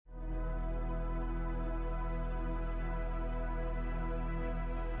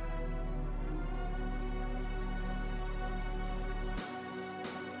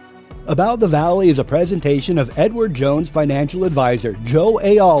About the Valley is a presentation of Edward Jones Financial Advisor, Joe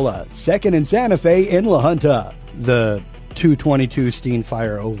Ayala, 2nd and Santa Fe in La Junta. The 222 Steen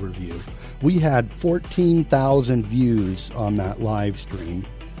Fire overview. We had 14,000 views on that live stream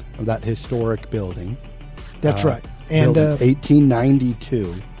of that historic building. That's right. And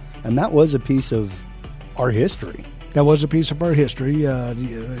 1892. And that was a piece of our history. That was a piece of our history.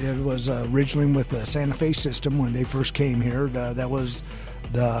 It was originally with the Santa Fe system when they first came here. That was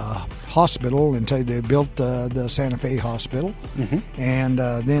the hospital until they built the Santa Fe hospital. Mm-hmm. And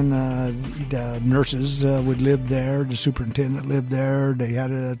then the nurses would live there. The superintendent lived there. They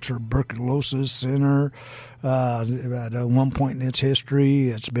had a tuberculosis center. At one point in its history,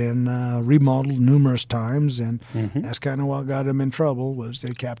 it's been remodeled numerous times, and that's kind of what got them in trouble. Was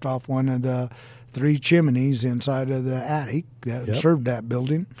they capped off one of the 3 chimneys inside of the attic that served that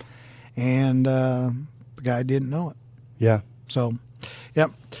building, and the guy didn't know it. Yeah. So,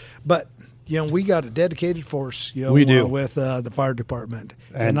 yep. But, we got a dedicated force, we do. With the fire department.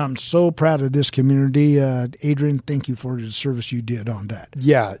 And I'm so proud of this community. Adrian, thank you for the service you did on that.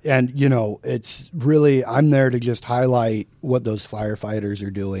 Yeah, and, it's really, I'm there to just highlight what those firefighters are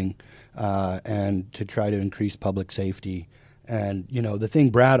doing and to try to increase public safety. And, the thing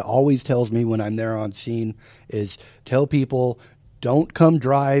Brad always tells me when I'm there on scene is tell people, don't come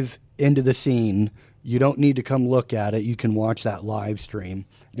drive into the scene. You don't need to come look at it. You can watch that live stream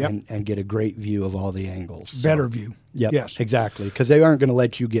and get a great view of all the angles. Better view. Yep, yes. Exactly, because they aren't going to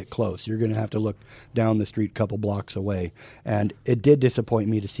let you get close. You're going to have to look down the street a couple blocks away. And it did disappoint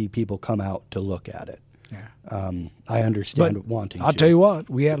me to see people come out to look at it. Yeah. I understand wanting to. I'll tell you what,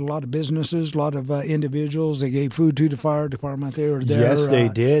 we had a lot of businesses, a lot of individuals. They gave food to the fire department. They were there. Yes, they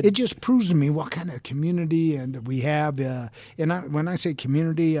did. It just proves to me what kind of community and we have. When I say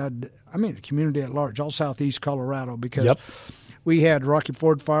community, I mean the community at large, all southeast Colorado, because we had Rocky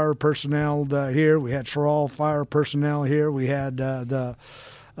Ford fire personnel here. We had Sherall fire personnel here. We had the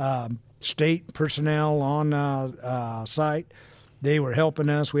state personnel on site. They were helping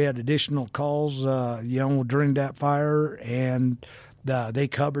us. We had additional calls, during that fire, and they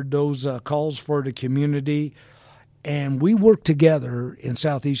covered those calls for the community. And we worked together in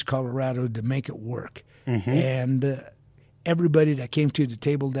southeast Colorado to make it work. Mm-hmm. And everybody that came to the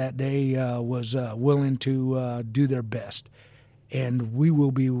table that day was willing to do their best. And we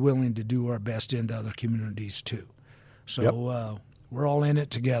will be willing to do our best into other communities too. So we're all in it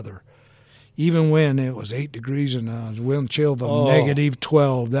together. Even when it was 8 degrees and a wind chill of negative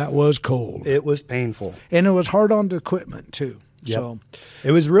 12, that was cold. It was painful. And it was hard on the equipment, too. Yep. So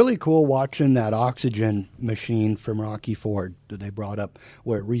it was really cool watching that oxygen machine from Rocky Ford that they brought up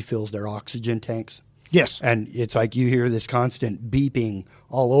where it refills their oxygen tanks. Yes. And it's like you hear this constant beeping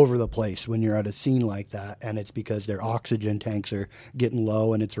all over the place when you're at a scene like that, and it's because their oxygen tanks are getting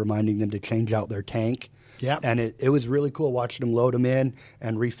low, and it's reminding them to change out their tank. Yeah, and it was really cool watching them load them in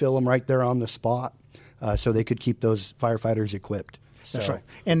and refill them right there on the spot, so they could keep those firefighters equipped. That's right,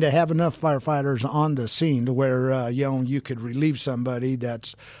 and to have enough firefighters on the scene to where you could relieve somebody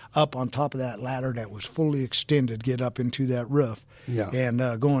that's up on top of that ladder that was fully extended, get up into that roof,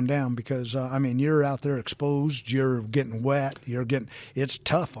 and going down because you're out there exposed, you're getting wet, it's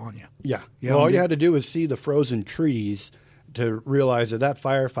tough on you. Yeah, all you had to do was see the frozen trees to realize that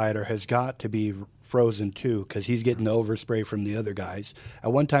firefighter has got to be frozen too, because he's getting the overspray from the other guys.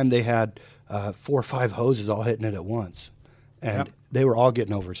 At one time, they had 4 or 5 hoses all hitting it at once, and they were all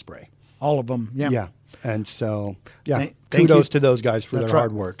getting overspray. All of them, yeah. And so, kudos to those guys for their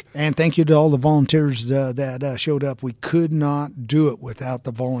hard work. And thank you to all the volunteers that showed up. We could not do it without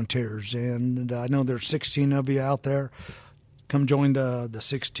the volunteers, and I know there's 16 of you out there. Come join the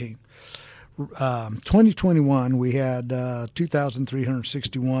 16. 2021, we had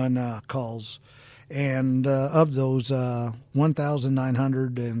 2,361 calls, and of those,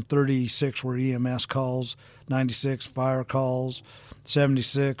 1,936 were EMS calls, 96 fire calls,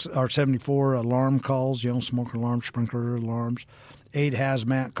 74 alarm calls, smoke alarms, sprinkler alarms, 8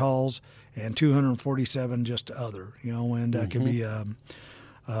 hazmat calls, and 247 just other, and that could be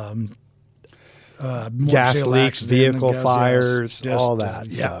gas leaks, vehicle fires, all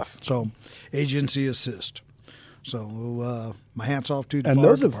that stuff. So agency assist. So my hat's off to the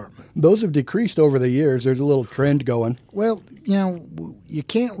fire department. Those have decreased over the years. There's a little trend going. Well, you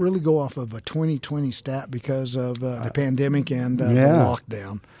can't really go off of a 2020 stat because of the pandemic and the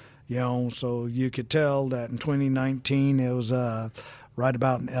lockdown. So you could tell that in 2019 it was right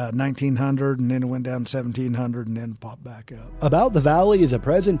about 1,900, and then it went down to 1,700, and then popped back up. About the Valley is a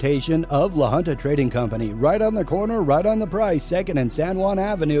presentation of La Junta Trading Company, right on the corner, right on the price, 2nd and San Juan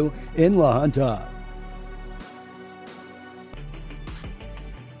Avenue in La Junta.